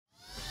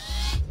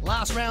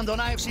Last round on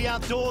AFC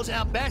Outdoors,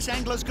 our bass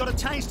anglers got a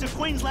taste of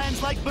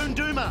Queensland's Lake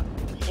Boondooma.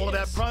 All of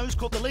our pros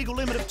caught the legal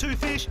limit of 2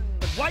 fish,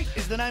 but weight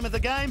is the name of the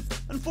game,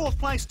 and fourth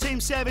place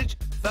Team Savage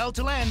failed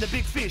to land the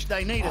big fish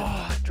they needed.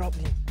 Oh, dropped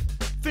him.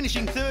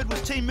 Finishing third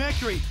was Team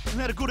Mercury, who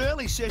had a good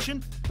early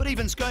session, but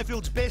even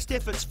Schofield's best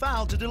efforts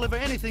failed to deliver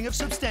anything of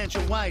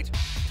substantial weight.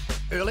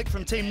 Ehlrich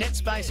from Team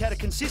Netspace had a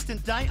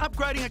consistent day,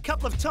 upgrading a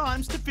couple of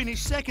times to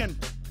finish second.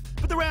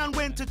 But the round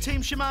went to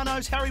Team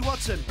Shimano's Harry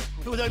Watson,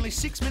 who with only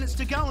 6 minutes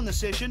to go in the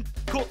session,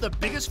 caught the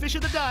biggest fish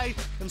of the day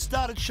and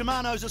started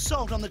Shimano's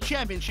assault on the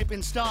championship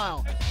in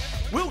style.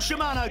 Will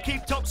Shimano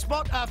keep top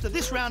spot after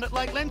this round at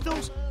Lake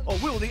Lenthalls, or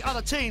will the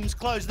other teams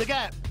close the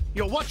gap?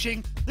 You're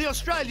watching the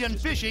Australian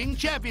Fishing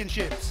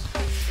Championships.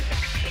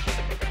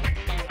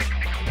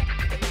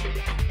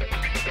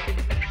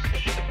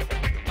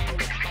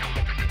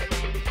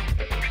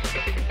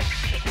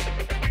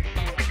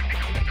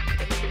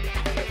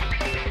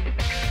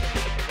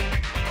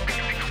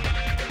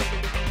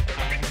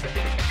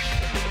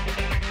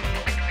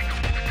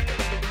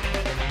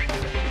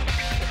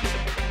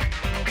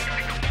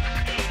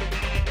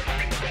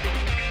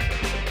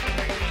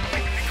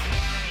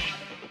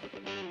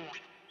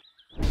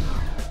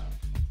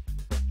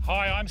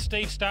 Hi, I'm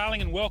Steve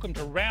Starling and welcome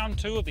to round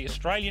 2 of the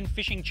Australian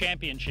Fishing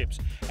Championships.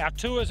 Our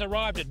tours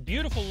arrived at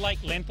beautiful Lake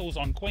Lenthalls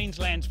on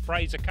Queensland's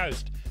Fraser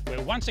Coast, where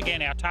once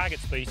again our target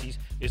species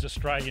is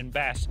Australian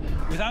bass.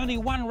 With only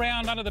one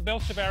round under the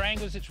belts of our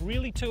anglers, it's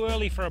really too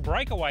early for a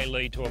breakaway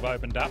lead to have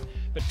opened up,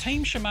 but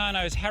Team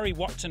Shimano's Harry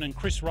Watson and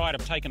Chris Wright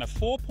have taken a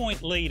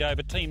 4-point lead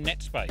over Team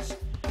Netspace.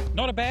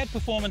 Not a bad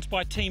performance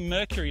by Team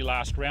Mercury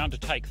last round to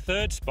take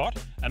third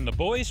spot, and the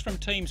boys from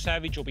Team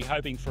Savage will be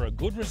hoping for a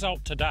good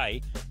result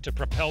today to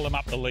propel them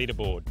up the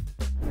leaderboard.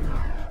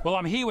 Well,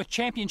 I'm here with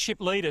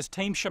championship leaders,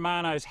 Team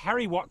Shimano's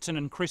Harry Watson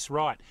and Chris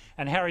Wright.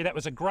 And Harry, that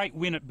was a great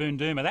win at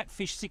Boondooma. That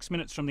fish 6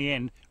 minutes from the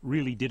end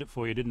really did it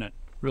for you, didn't it?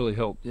 Really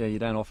helped. Yeah, you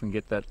don't often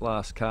get that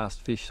last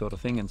cast fish sort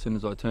of thing. And as soon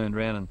as I turned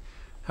around and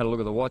had a look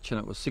at the watch and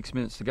it was 6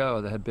 minutes to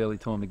go, I had barely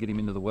time to get him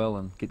into the well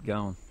and get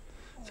going.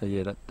 So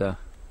yeah,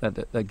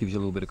 that gives you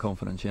a little bit of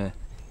confidence, yeah.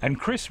 And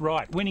Chris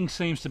Wright, winning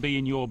seems to be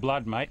in your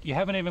blood, mate. You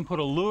haven't even put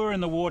a lure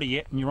in the water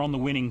yet and you're on the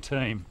winning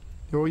team.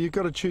 Well, you've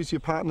got to choose your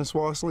partners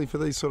wisely for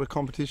these sort of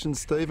competitions,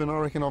 Steve, and I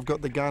reckon I've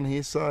got the gun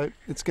here, so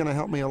it's going to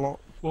help me a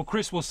lot. Well,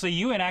 Chris, we'll see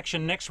you in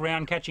action next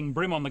round catching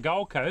bream on the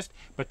Gold Coast,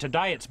 but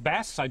today it's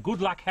bass, so good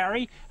luck,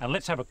 Harry, and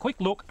let's have a quick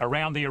look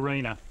around the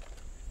arena.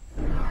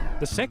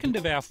 The second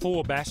of our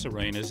 4 bass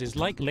arenas is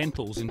Lake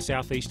Lenthalls in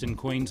southeastern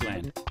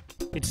Queensland.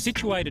 It's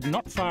situated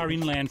not far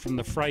inland from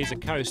the Fraser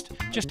Coast,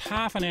 just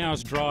half an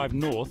hour's drive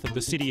north of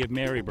the city of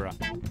Maryborough.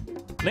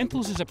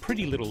 Lenthalls is a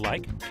pretty little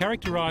lake,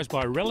 characterised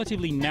by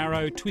relatively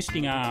narrow,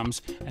 twisting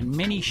arms and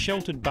many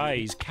sheltered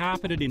bays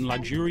carpeted in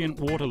luxuriant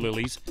water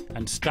lilies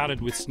and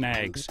studded with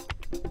snags.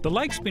 The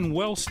lake's been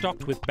well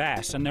stocked with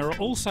bass, and there are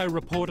also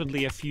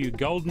reportedly a few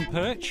golden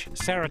perch,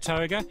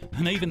 Saratoga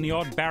and even the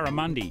odd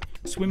barramundi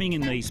swimming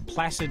in these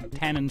placid,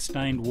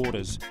 tannin-stained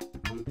waters.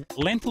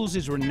 Lenthalls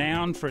is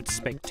renowned for its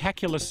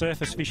spectacular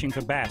surface fishing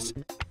for bass.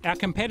 Our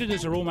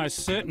competitors are almost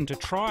certain to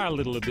try a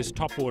little of this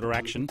topwater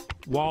action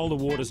while the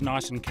water's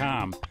nice and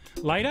calm.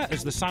 Later,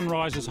 as the sun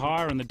rises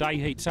higher and the day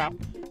heats up,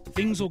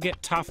 things will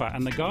get tougher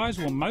and the guys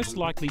will most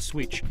likely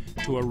switch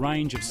to a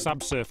range of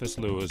subsurface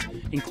lures,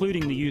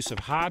 including the use of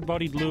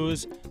hard-bodied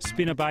lures,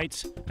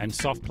 spinnerbaits and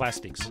soft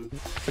plastics.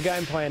 The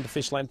game plan to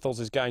fish Lenthalls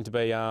is going to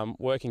be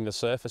working the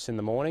surface in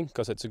the morning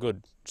because it's a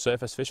good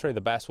surface fishery.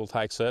 The bass will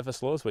take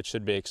surface lures, which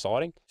should be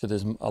exciting. So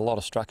there's a lot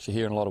of structure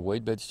here and a lot of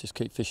weed beds. Just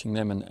keep fishing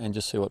them and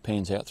just see what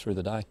pans out through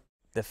the day.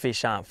 The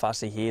fish aren't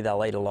fussy here,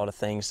 they'll eat a lot of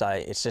things, so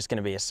it's just going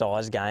to be a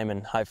size game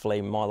and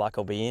hopefully my luck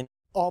will be in.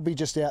 I'll be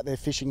just out there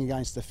fishing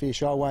against the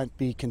fish. I won't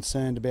be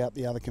concerned about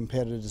the other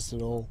competitors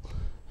at all.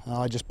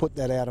 I just put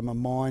that out of my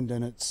mind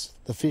and it's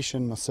the fish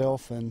and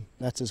myself, and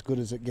that's as good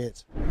as it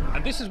gets.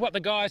 And this is what the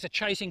guys are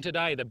chasing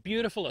today, the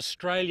beautiful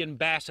Australian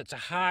bass. It's a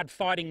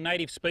hard-fighting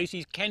native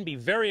species, can be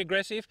very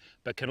aggressive,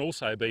 but can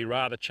also be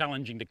rather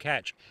challenging to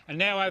catch. And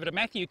now over to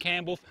Matthew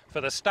Campbell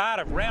for the start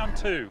of round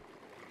 2.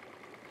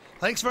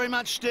 Thanks very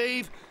much,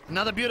 Steve.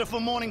 Another beautiful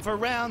morning for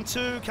round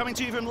 2, coming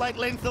to you from Lake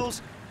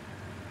Lenthalls.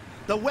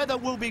 The weather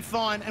will be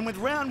fine, and with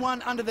round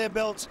 1 under their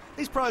belts,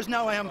 these pros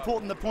know how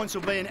important the points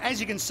will be, and as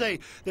you can see,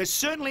 there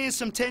certainly is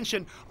some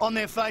tension on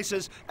their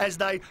faces as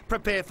they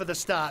prepare for the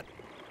start.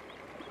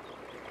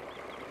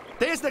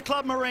 There's the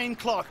Club Marine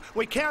clock.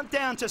 We count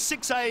down to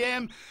 6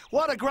 a.m.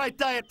 What a great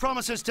day it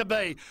promises to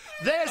be.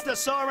 There's the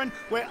siren.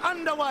 We're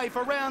underway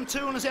for round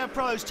 2, and as our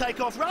pros take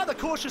off rather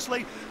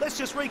cautiously, let's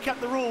just recap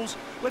the rules.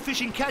 We're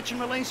fishing catch and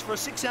release for a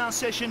 6-hour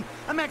session,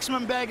 a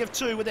maximum bag of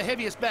 2 with the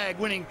heaviest bag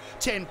winning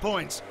 10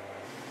 points.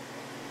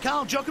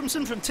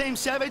 Jocumsen from Team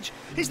Savage,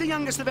 he's the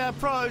youngest of our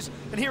pros,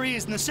 and here he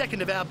is in the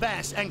second of our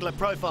bass angler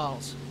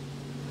profiles.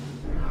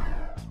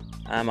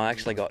 I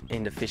actually got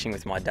into fishing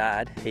with my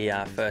dad. He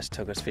first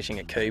took us fishing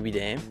at Kubi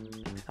Dam.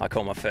 I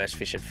caught my first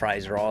fish at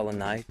Fraser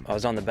Island though. I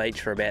was on the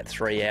beach for about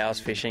 3 hours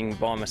fishing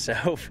by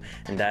myself,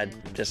 and Dad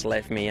just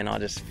left me and I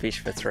just fished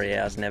for 3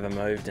 hours, never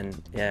moved, and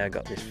yeah, I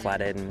got this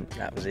flathead and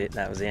that was it.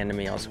 That was the end of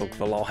me. I was hooked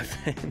for life.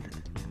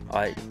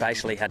 I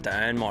basically had to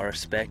earn my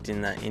respect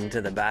into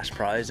the Bass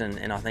Pros,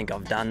 and I think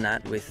I've done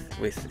that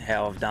with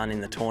how I've done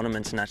in the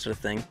tournaments and that sort of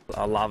thing.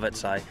 I love it,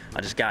 so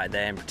I just go out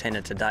there and pretend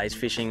it's a day's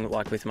fishing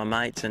like with my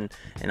mates, and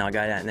I go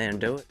out there and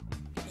do it.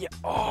 Yeah.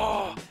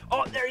 Oh,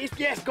 there he is.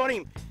 Yes, got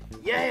him.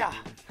 Yeah.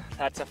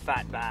 That's a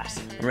fat bass.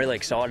 I'm really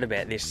excited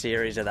about this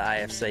series of the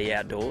AFC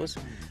Outdoors.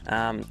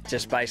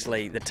 Just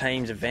basically the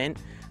team's event.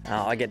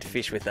 I get to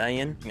fish with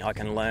Ian. I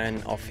can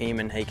learn off him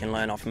and he can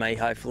learn off me,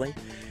 hopefully.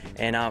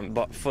 And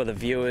but for the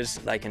viewers,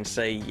 they can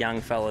see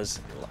young fellas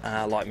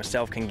like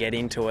myself can get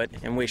into it,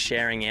 and we're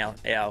sharing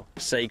our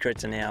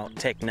secrets and our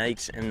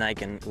techniques, and they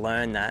can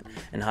learn that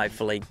and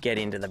hopefully get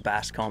into the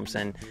bass comps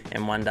and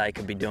one day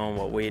could be doing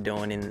what we're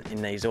doing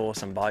in these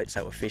awesome boats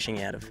that we're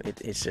fishing out of.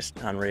 It's just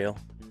unreal.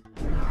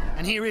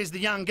 And here is the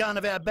young gun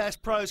of our Bass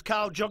Pros,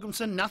 Carl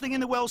Jocumsen. Nothing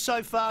in the well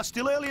so far,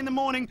 still early in the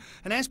morning,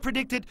 and as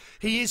predicted,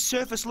 he is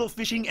surface lure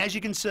fishing, as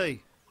you can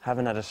see.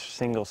 Haven't had a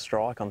single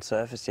strike on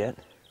surface yet.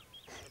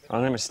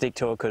 I'm going to stick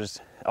to it because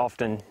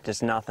often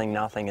just nothing,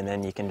 and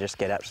then you can just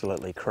get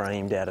absolutely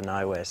creamed out of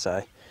nowhere.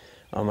 So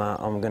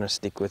I'm going to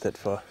stick with it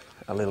for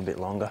a little bit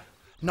longer.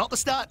 Not the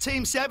start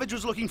Team Savage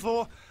was looking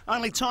for.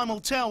 Only time will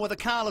tell whether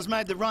Carl has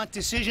made the right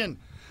decision.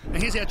 And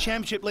here's our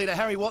championship leader,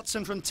 Harry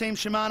Watson from Team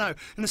Shimano.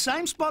 In the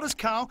same spot as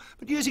Carl,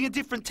 but using a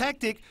different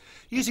tactic,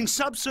 using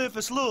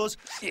subsurface lures.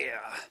 Yeah,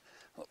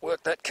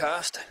 work that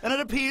cast. And it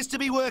appears to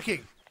be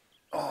working.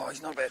 Oh,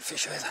 he's not a bad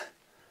fish either.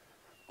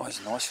 Oh, he's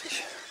a nice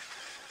fish.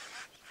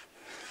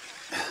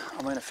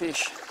 I mean, a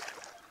fish.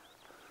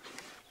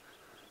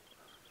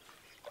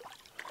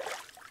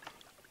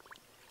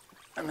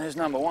 And there's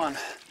number one.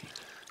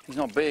 He's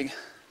not big.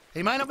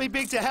 He may not be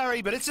big to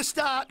Harry, but it's a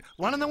start.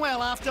 One in the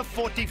well after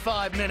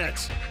 45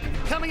 minutes.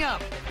 Coming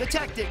up, the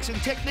tactics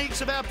and techniques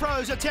of our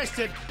pros are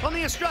tested on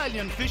the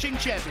Australian Fishing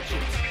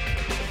Championships.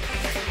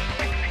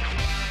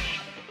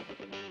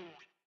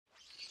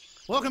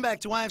 Welcome back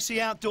to AFC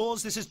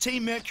Outdoors. This is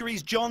Team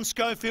Mercury's John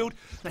Schofield.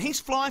 Now, he's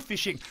fly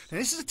fishing. Now,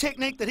 this is a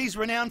technique that he's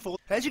renowned for.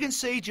 As you can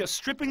see, just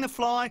stripping the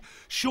fly,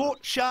 short,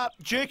 sharp,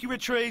 jerky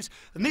retrieves,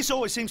 and this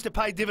always seems to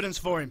pay dividends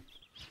for him.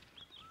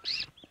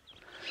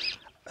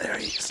 There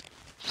he is.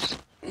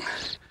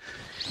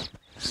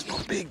 It's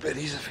not big, but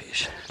he's a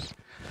fish.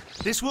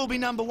 This will be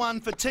number one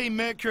for Team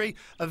Mercury.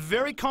 A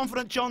very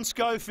confident John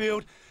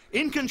Schofield,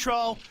 in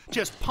control,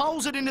 just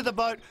poles it into the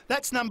boat.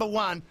 That's number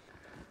one.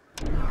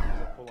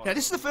 Now,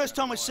 this is the first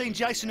time we've seen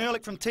Jason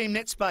Ehlrich from Team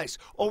Netspace.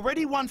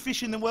 Already one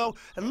fish in the well,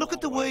 and look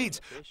at the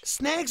weeds.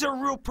 Snags are a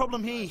real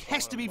problem here. He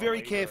has to be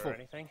very careful.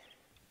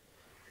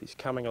 He's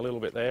coming a little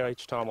bit there.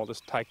 Each time I'll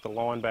just take the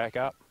line back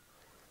up.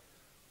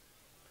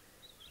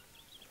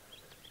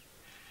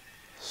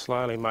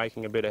 Slowly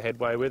making a bit of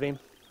headway with him.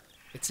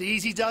 It's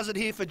easy does it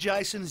here for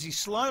Jason as he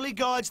slowly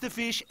guides the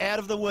fish out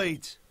of the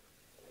weeds.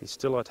 He's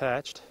still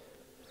attached.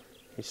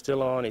 He's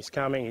still on, he's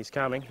coming.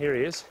 Here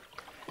he is.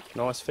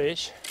 Nice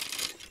fish.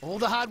 All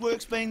the hard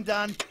work's been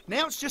done.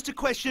 Now it's just a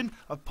question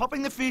of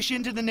popping the fish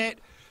into the net.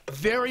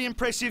 Very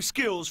impressive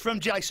skills from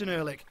Jason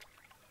Ehlrich.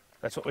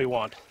 That's what we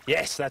want.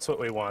 Yes, that's what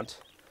we want.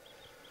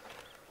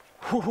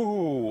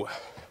 Whoo-hoo.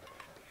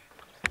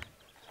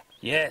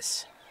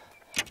 Yes.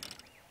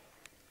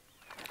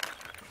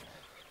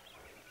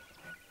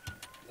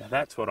 Now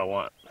that's what I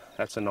want.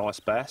 That's a nice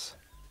bass.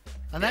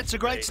 And that's a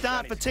great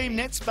start for Team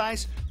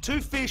Netspace.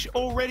 2 fish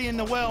already in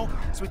the well.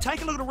 So we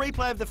take a look at a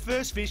replay of the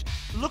first fish.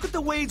 Look at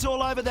the weeds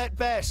all over that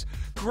bass.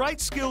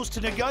 Great skills to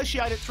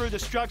negotiate it through the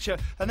structure,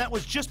 and that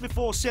was just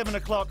before 7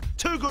 o'clock.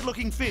 2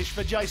 good-looking fish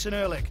for Jason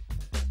Ehlrich.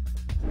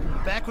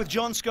 Back with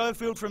John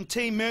Schofield from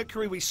Team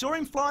Mercury. We saw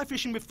him fly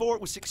fishing before.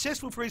 It was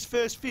successful for his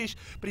first fish,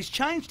 but he's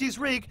changed his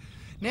rig,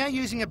 now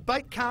using a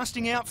bait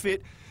casting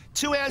outfit.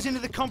 2 hours into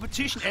the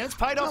competition, and it's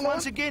paid off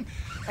once again.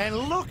 And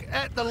look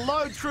at the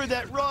load through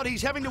that rod.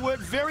 He's having to work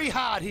very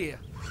hard here.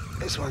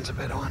 This one's a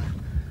better one.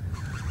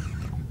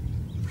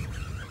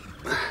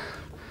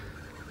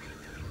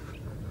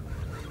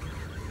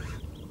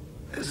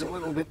 It's a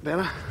little bit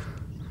better.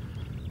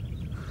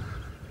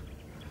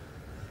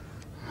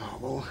 Oh,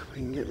 well, we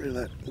can get rid of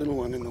that little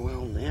one in the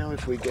well now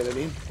if we get it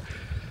in.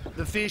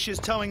 The fish is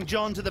towing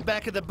John to the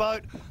back of the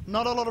boat.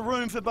 Not a lot of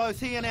room for both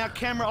he and our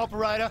camera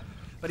operator.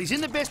 But he's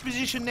in the best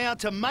position now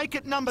to make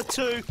it number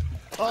 2.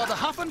 Oh, the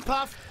huff and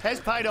puff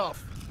has paid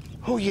off.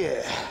 Oh,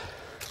 yeah.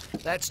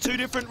 That's 2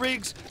 different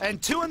rigs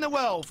and 2 in the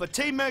well for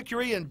Team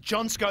Mercury and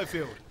John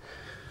Schofield.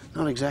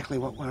 Not exactly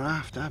what we're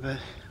after, but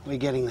we're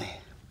getting there.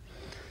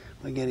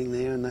 We're getting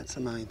there, and that's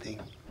the main thing.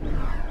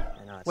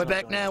 We're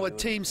back now with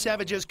Team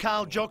Savage's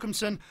Carl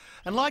Jocumsen.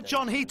 And like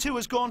John, he too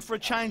has gone for a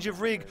change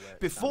of rig.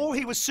 Before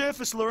he was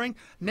surface luring,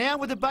 now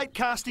with a bait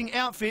casting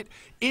outfit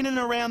in and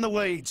around the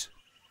weeds.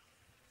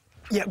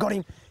 Yeah, got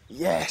him.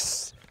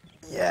 Yes.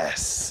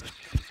 Yes.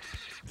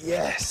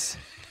 Yes.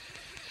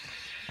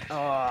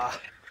 Oh,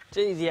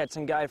 geez, he had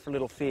some go for a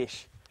little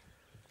fish.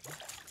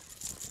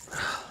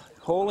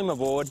 Haul him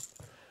aboard.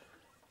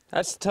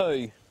 That's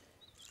 2.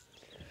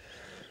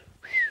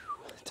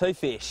 2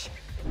 fish.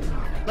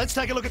 Let's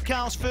take a look at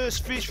Carl's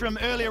first fish from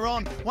earlier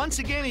on. Once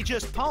again, he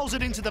just poles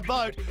it into the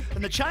boat,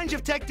 and the change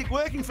of tactic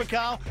working for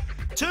Carl.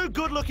 2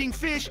 good-looking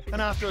fish,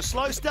 and after a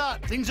slow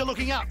start, things are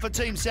looking up for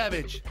Team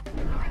Savage.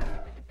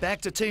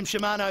 Back to Team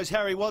Shimano's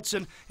Harry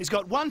Watson. He's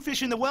got 1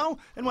 fish in the well,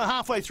 and we're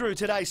halfway through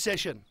today's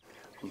session.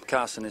 I'm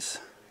casting this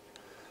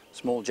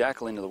small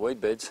jackal into the weed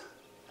beds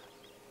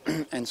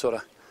and sort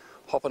of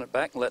hopping it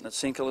back and letting it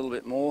sink a little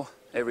bit more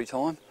every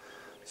time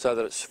so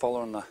that it's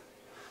following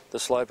the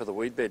slope of the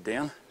weed bed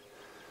down.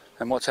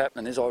 And what's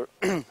happening is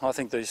I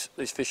think these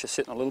fish are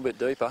sitting a little bit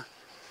deeper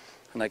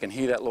and they can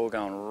hear that lure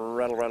going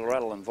rattle, rattle,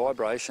 rattle and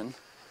vibration,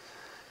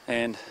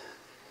 and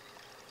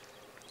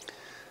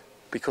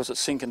because it's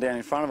sinking down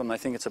in front of them they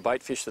think it's a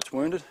bait fish that's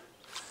wounded,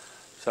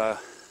 so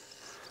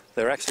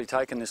they're actually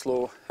taking this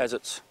lure as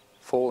it's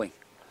falling,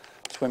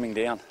 swimming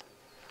down.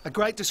 A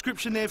great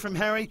description there from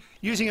Harry,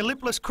 using a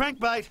lipless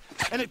crankbait,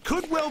 and it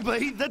could well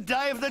be the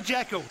day of the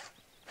jackal.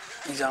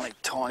 He's only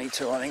tiny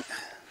too, I think.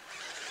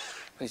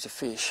 He's a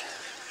fish.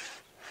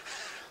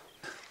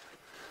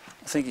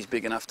 I think he's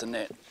big enough to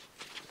net,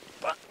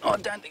 but I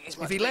don't think he's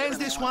much. If he lands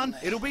this one,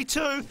 it'll be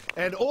 2,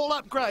 and all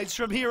upgrades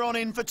from here on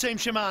in for Team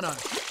Shimano.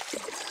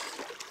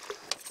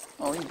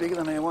 Oh, he's bigger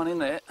than our one in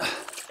there.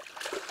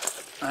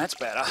 That's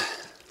better.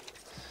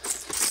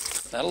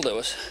 That'll do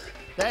us.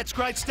 That's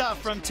great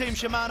stuff from Team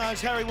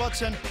Shimano's Harry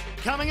Watson.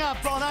 Coming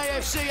up on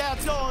AFC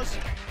Outdoors.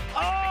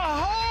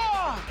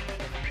 Oh!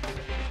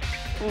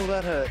 Oh,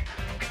 that hurt.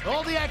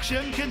 All the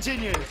action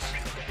continues.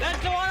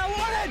 That's the one I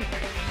wanted!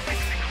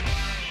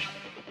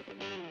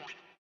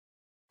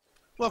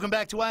 Welcome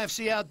back to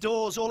AFC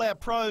Outdoors. All our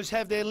pros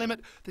have their limit.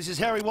 This is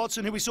Harry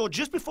Watson, who we saw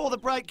just before the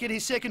break get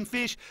his 2nd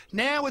fish,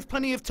 now with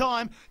plenty of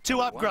time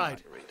to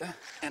upgrade.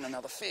 And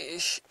another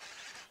fish.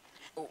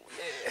 Oh,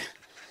 yeah.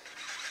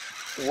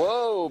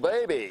 Whoa,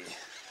 baby.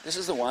 This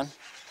is the one.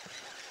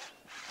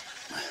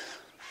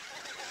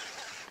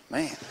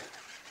 Man,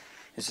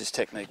 is this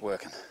technique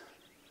working?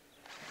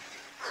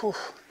 Whew.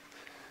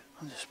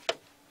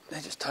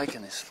 They're just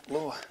taking this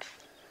lure.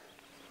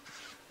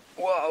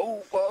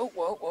 Whoa, whoa,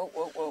 whoa, whoa,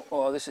 whoa, whoa.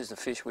 Oh, this is the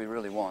fish we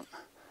really want.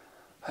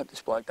 Hope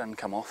this bloke doesn't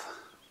come off.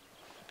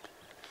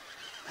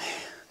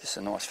 This is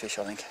a nice fish,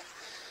 I think.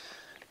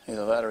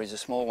 Either that or he's a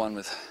small one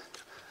with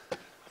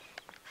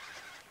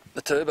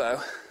the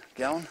turbo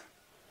going.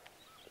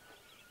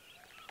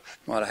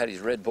 Might have had his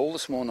red ball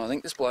this morning, I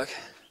think, this bloke.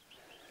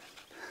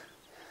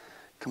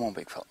 Come on,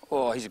 big fella.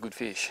 Oh, he's a good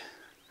fish.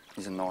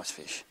 He's a nice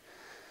fish.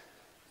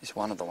 He's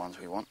one of the ones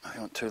we want. We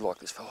want 2 like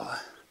this fella,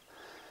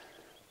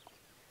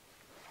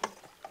 though.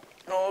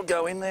 Oh,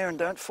 go in there and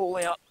don't fall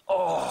out.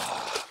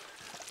 Oh,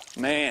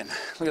 man,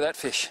 look at that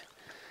fish.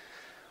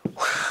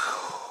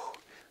 Whew.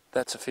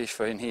 That's a fish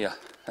for in here.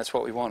 That's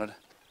what we wanted.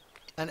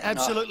 An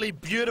absolutely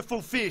beautiful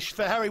fish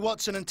for Harry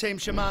Watson and Team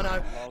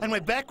Shimano. And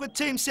we're back with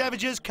Team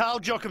Savage's Carl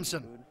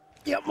Jocumsen.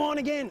 Yep, mine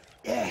again.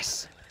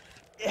 Yes.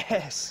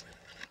 Yes.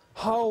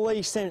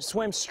 Holy sense,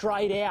 swim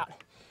straight out.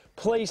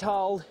 Please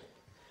hold.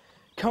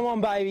 Come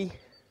on, baby.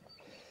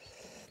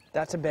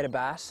 That's a better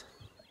bass.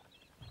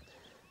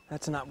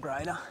 That's an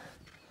upgrader.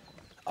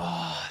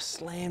 Oh,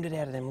 slammed it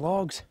out of them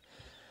logs.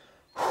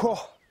 Whew.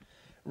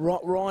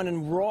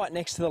 Right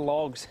next to the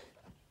logs.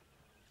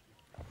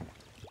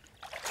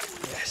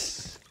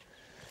 Yes.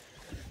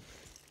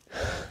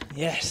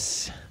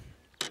 Yes.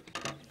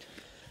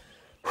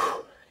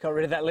 Whew. Got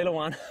rid of that little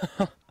one.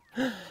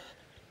 There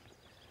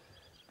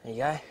you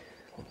go.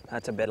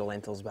 That's a better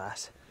lentils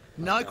bass.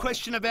 No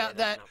question about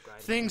that.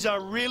 Things are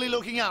really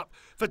looking up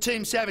for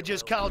Team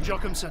Savage's Carl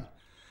Jocumsen.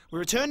 We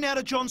return now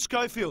to John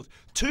Schofield.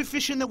 2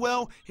 fish in the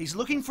well. He's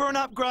looking for an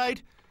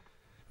upgrade.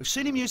 We've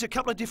seen him use a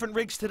couple of different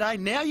rigs today,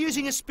 now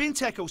using a spin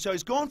tackle, so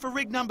he's gone for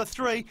rig number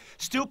 3.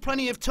 Still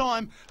plenty of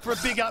time for a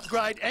big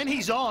upgrade, and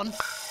he's on.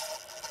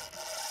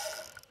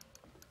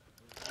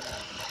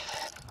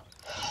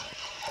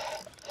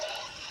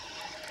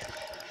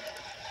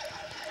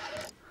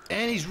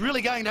 And he's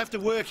really going to have to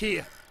work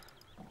here.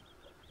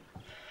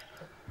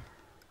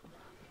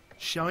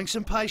 Showing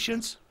some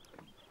patience.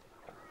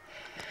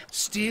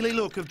 Steely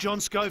look of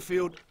John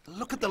Schofield.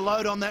 Look at the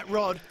load on that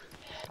rod.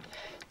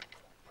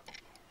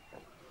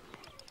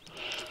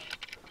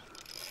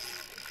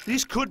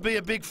 This could be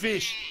a big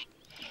fish.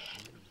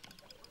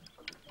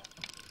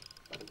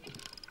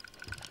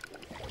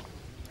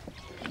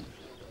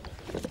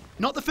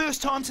 Not the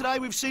first time today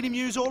we've seen him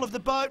use all of the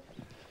boat.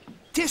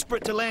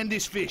 Desperate to land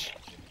this fish.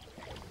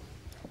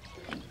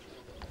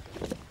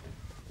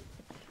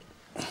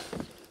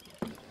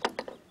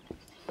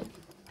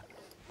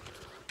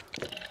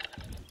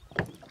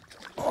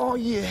 Oh,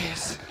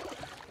 yes.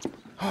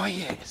 Oh,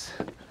 yes.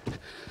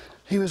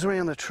 He was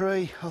around the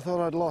tree. I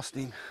thought I'd lost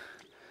him.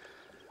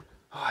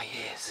 Oh,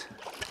 yes.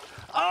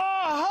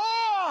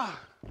 Oh!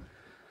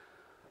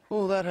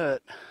 Oh, that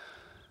hurt.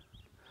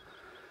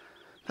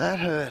 That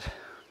hurt.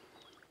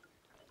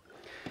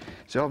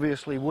 He's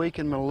obviously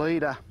weakened my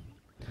leader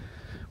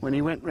when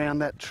he went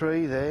round that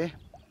tree there.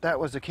 That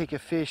was a kicker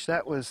fish.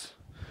 That was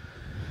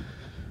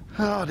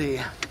Oh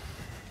dear.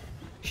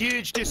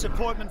 Huge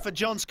disappointment for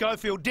John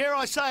Schofield. Dare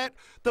I say it,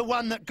 the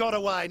one that got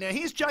away. Now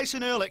here's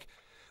Jason Ehrlich.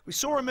 We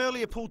saw him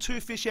earlier pull 2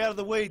 fish out of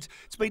the weeds.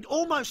 It's been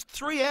almost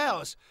 3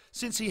 hours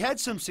since he had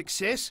some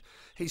success.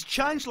 He's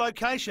changed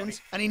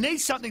locations and he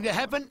needs something to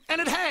happen,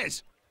 and it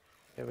has.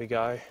 There we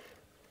go.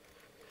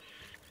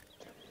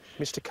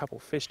 Missed a couple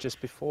fish just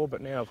before,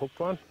 but now I've hooked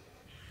one.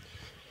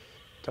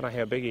 Don't know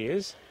how big he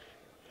is.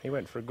 He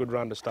went for a good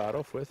run to start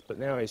off with, but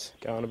now he's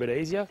going a bit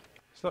easier.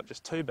 It's not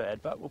just too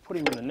bad, but we'll put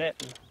him in the net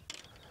and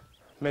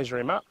measure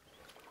him up.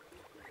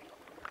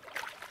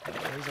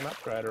 He's an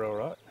upgrader, all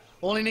right.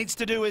 All he needs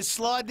to do is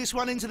slide this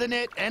one into the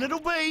net, and it'll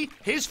be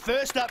his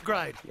first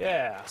upgrade.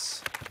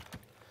 Yes.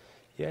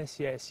 Yes,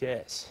 yes,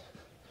 yes.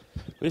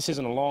 This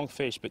isn't a long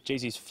fish, but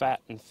geez, he's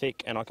fat and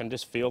thick, and I can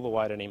just feel the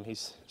weight in him.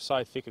 He's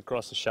so thick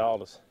across the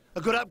shoulders.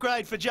 A good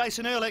upgrade for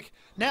Jason Ehrlich.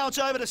 Now it's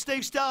over to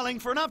Steve Starling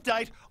for an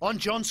update on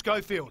John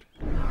Schofield.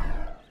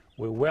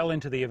 We're well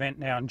into the event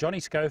now, and Johnny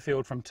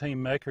Schofield from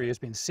Team Mercury has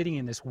been sitting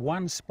in this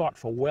one spot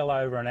for well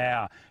over an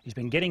hour. He's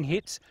been getting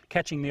hits,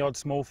 catching the odd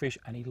small fish,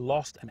 and he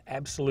lost an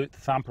absolute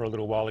thumper a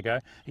little while ago.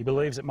 He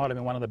believes it might have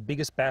been one of the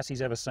biggest bass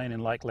he's ever seen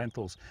in Lake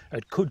Lenthalls.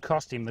 It could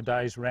cost him the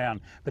day's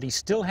round, but he's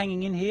still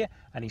hanging in here,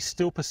 and he's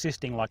still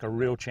persisting like a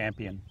real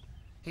champion.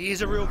 He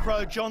is a real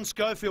pro, John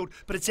Schofield,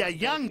 but it's our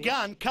young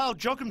gun, Carl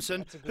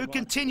Jocumsen, who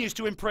continues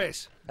to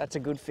impress. That's a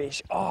good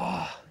fish.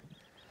 Oh.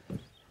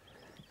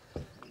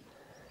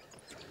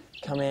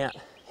 Come out.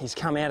 He's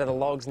come out of the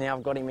logs now.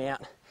 I've got him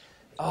out.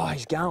 Oh,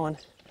 he's going.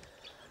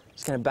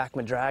 Just going to back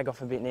my drag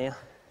off a bit now.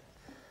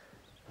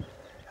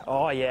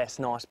 Oh, yes,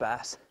 nice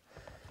bass.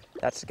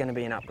 That's going to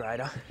be an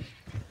upgrader.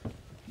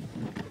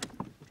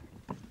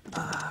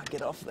 Ah,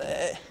 get off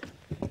there.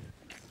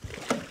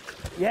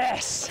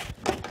 Yes!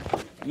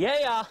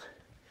 Yeah!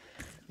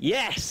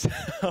 Yes!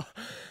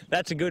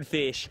 That's a good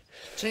fish.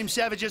 Team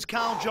Savage's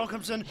Carl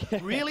Jocumsen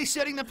really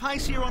setting the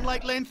pace here on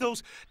Lake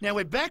Lenthalls. Now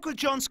we're back with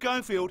John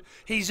Schofield.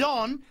 He's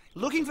on,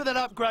 looking for that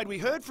upgrade. We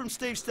heard from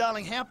Steve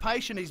Starling how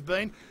patient he's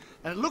been,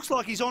 and it looks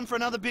like he's on for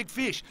another big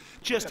fish.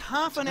 Just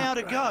half an hour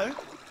to go.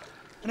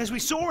 And as we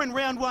saw in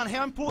round 1,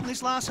 how important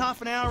this last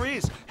half an hour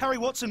is. Harry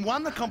Watson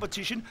won the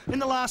competition in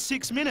the last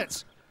 6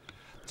 minutes.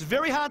 It's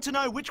very hard to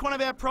know which one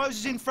of our pros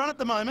is in front at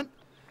the moment.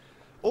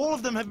 All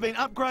of them have been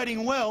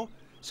upgrading well,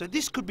 so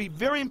this could be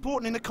very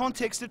important in the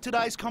context of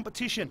today's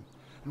competition.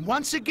 And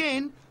once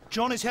again,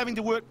 John is having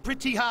to work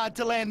pretty hard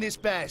to land this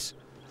bass.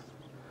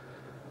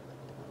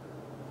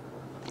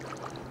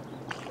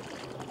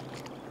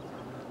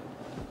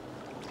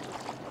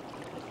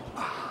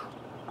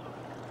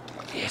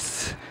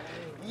 Yes.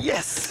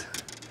 Yes.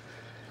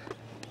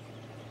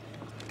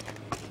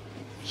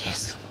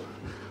 Yes.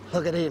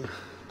 Look at him.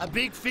 A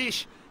big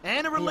fish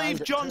and a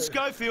relieved John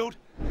Schofield,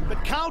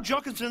 but Carl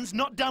Jocumsen's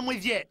not done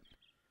with yet.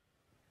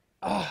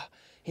 Oh,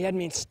 he had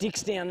me in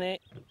sticks down there.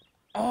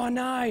 Oh,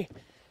 no.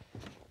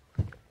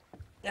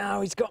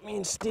 No, he's got me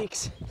in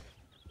sticks.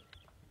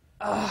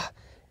 Oh,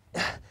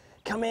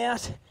 come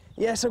out.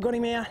 Yes, I've got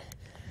him out.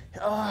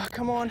 Oh,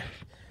 come on.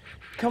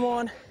 Come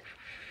on.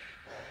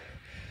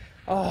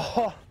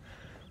 Oh,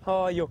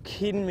 oh, you're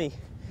kidding me.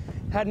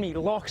 Had me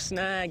lock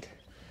snagged.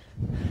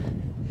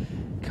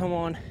 Come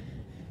on.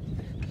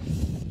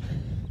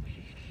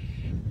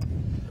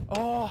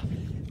 Oh.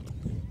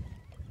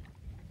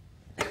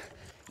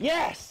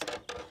 Yes!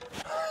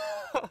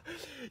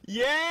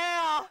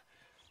 Yeah!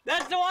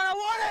 That's the one I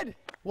wanted!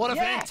 What a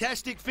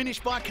fantastic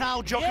finish by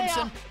Carl Jocumsen.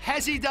 Yeah.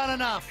 Has he done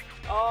enough?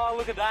 Oh,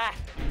 look at that.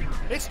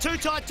 It's too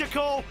tight to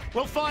call.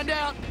 We'll find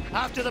out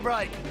after the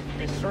break.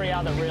 There's 3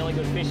 other really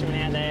good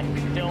fishermen out there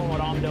doing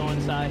what I'm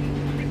doing, so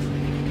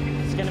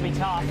it's going to be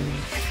tough.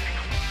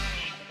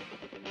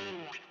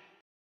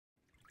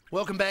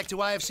 Welcome back to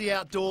AFC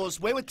Outdoors.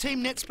 We're with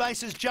Team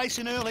Netspace's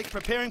Jason Ehrlich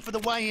preparing for the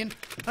weigh-in.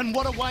 And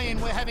what a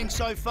weigh-in we're having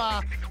so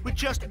far, with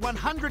just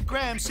 100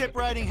 grams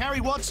separating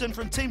Harry Watson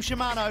from Team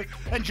Shimano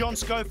and John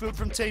Schofield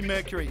from Team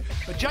Mercury.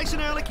 But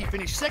Jason Ehrlich, he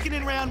finished second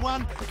in round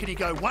 1. Can he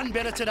go one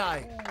better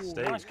today?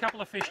 Nice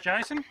couple of fish,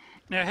 Jason.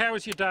 Now, how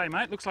was your day,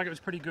 mate? Looks like it was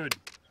pretty good.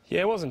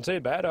 Yeah, it wasn't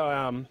too bad.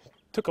 I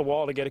took a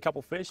while to get a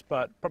couple fish,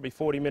 but probably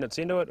 40 minutes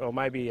into it, or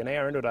maybe an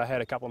hour into it, I had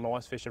a couple of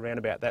nice fish around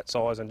about that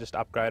size and just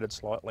upgraded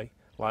slightly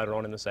later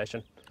on in the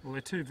session. Well,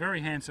 they're 2 very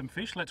handsome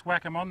fish. Let's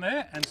whack them on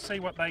there and see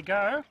what they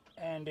go.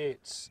 And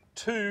it's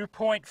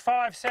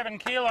 2.57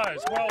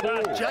 kilos. Well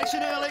done.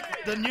 Jason Ehrlich,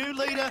 the new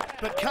leader,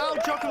 but Carl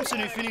Jocumsen,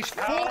 who finished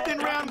 4th in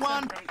round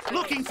 1,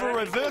 looking for a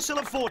reversal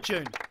of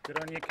fortune. Good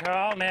on you,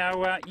 Carl.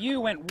 Now,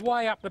 you went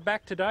way up the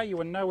back today. You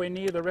were nowhere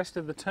near the rest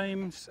of the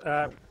teams.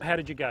 How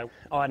did you go?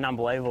 I had an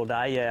unbelievable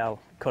day. Yeah, I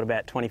caught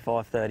about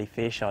 25, 30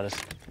 fish. I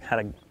just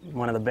had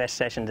one of the best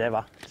sessions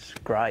ever. It's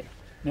great.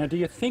 Now, do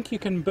you think you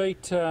can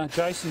beat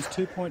Jason's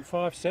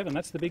 2.57?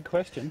 That's the big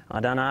question.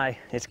 I don't know.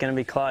 It's going to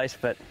be close,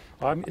 but...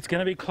 It's going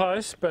to be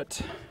close, but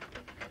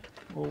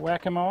we'll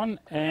whack them on.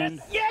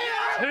 And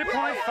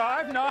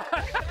 2.5, no.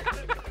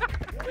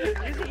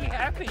 Is he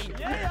happy?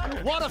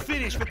 What a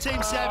finish for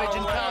Team Savage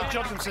and Carl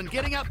Jocumsen,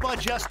 getting up by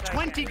just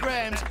 20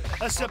 grams.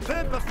 A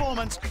superb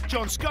performance.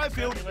 John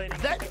Schofield,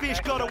 that fish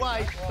got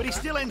away, but he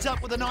still ends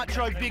up with a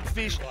nitro big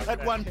fish at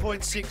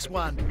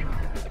 1.61.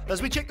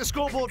 As we check the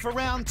scoreboard for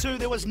round 2,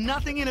 there was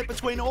nothing in it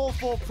between all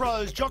 4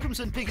 pros.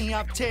 Jocumsen picking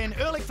up 10,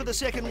 Ehrrich for the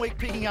second week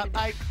picking up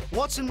 8,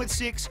 Watson with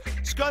 6,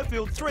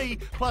 Schofield 3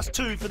 plus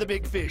 2 for the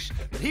big fish.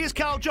 But here's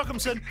Carl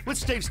Jocumsen with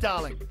Steve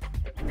Starling.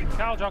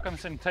 Carl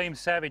Jocumsen, Team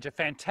Savage, a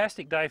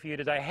fantastic day for you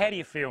today. How do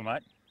you feel,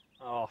 mate?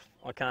 Oh,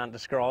 I can't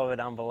describe it.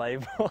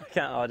 Unbelievable.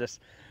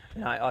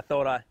 I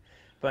thought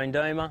been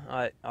doomer.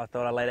 I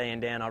thought I let Ian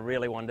down. I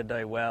really wanted to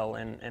do well,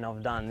 and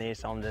I've done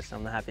this. I'm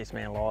the happiest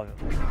man alive.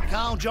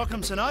 Carl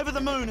Jocumsen over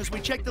the moon as we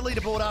check the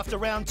leaderboard after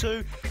round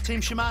 2.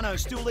 Team Shimano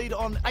still lead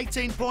on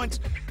 18 points.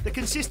 The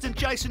consistent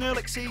Jason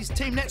Ehrrich sees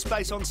Team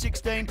Netspace on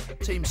 16,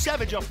 Team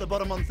Savage off the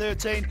bottom on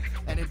 13,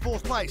 and in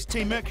 4th place,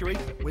 Team Mercury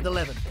with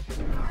 11.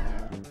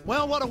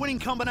 Well, what a winning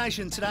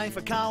combination today for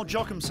Carl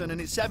Jocumsen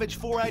and his Savage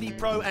 480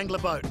 Pro angler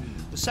boat.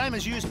 The same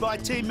as used by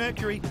Team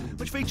Mercury,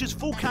 which features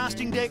full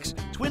casting decks,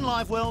 twin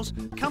live wells,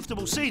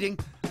 comfortable seating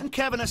and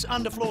cavernous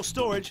underfloor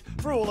storage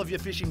for all of your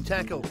fishing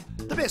tackle.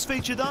 The best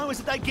feature though is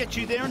that they get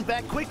you there and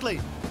back quickly,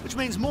 which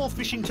means more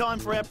fishing time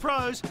for our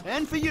pros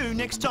and for you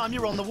next time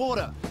you're on the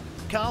water.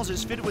 Carl's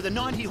is fitted with a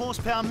 90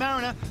 horsepower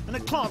Mariner and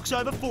it clocks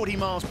over 40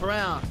 miles per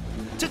hour.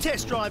 To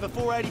test drive a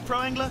 480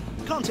 Pro angler,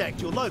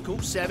 contact your local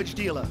Savage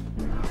dealer.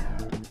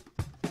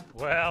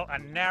 Well, a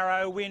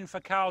narrow win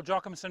for Carl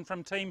Jocumsen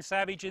from Team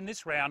Savage in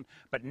this round,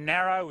 but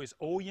narrow is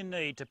all you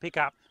need to pick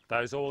up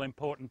those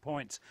all-important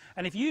points.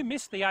 And if you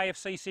missed the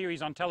AFC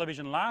series on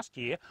television last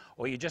year,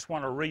 or you just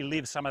want to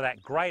relive some of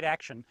that great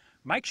action,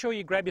 make sure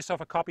you grab yourself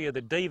a copy of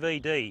the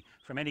DVD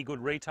from any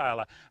good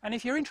retailer. And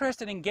if you're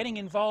interested in getting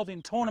involved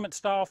in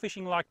tournament-style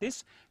fishing like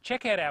this,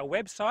 check out our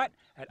website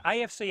at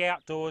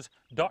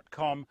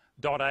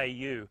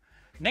afcoutdoors.com.au.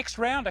 Next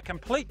round, a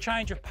complete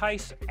change of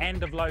pace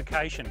and of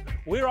location.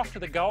 We're off to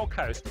the Gold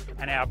Coast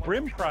and our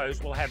Brim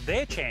pros will have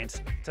their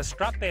chance to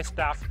strut their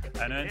stuff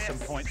and earn some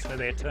points for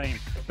their team.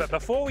 But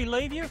before we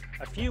leave you,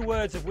 a few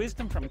words of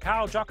wisdom from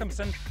Carl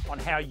Jocumsen on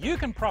how you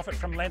can profit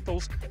from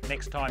Lenthalls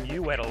next time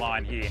you wet a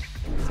line here.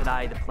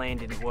 Today the plan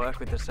didn't work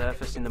with the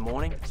surface in the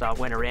morning, so I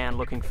went around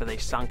looking for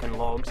these sunken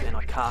logs and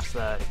I cast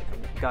the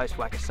Ghost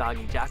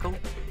Wakasagi jackal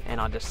and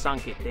I just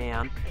sunk it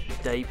down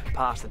deep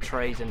past the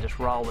trees and just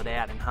rolled it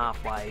out, and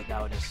halfway they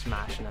were just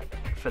smashing it.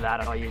 For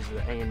that I used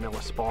the Ian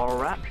Miller spiral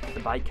wrap, the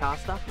bait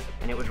caster,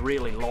 and it was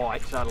really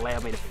light so it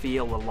allowed me to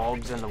feel the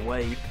logs and the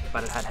weed,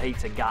 but it had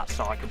heaps of guts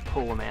so I could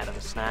pull them out of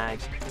the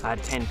snags. I had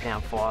a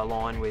 10-pound fly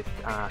line with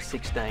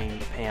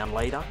 16-pound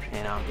leader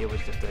and it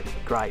was just a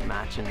great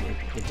match and it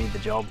did the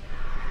job.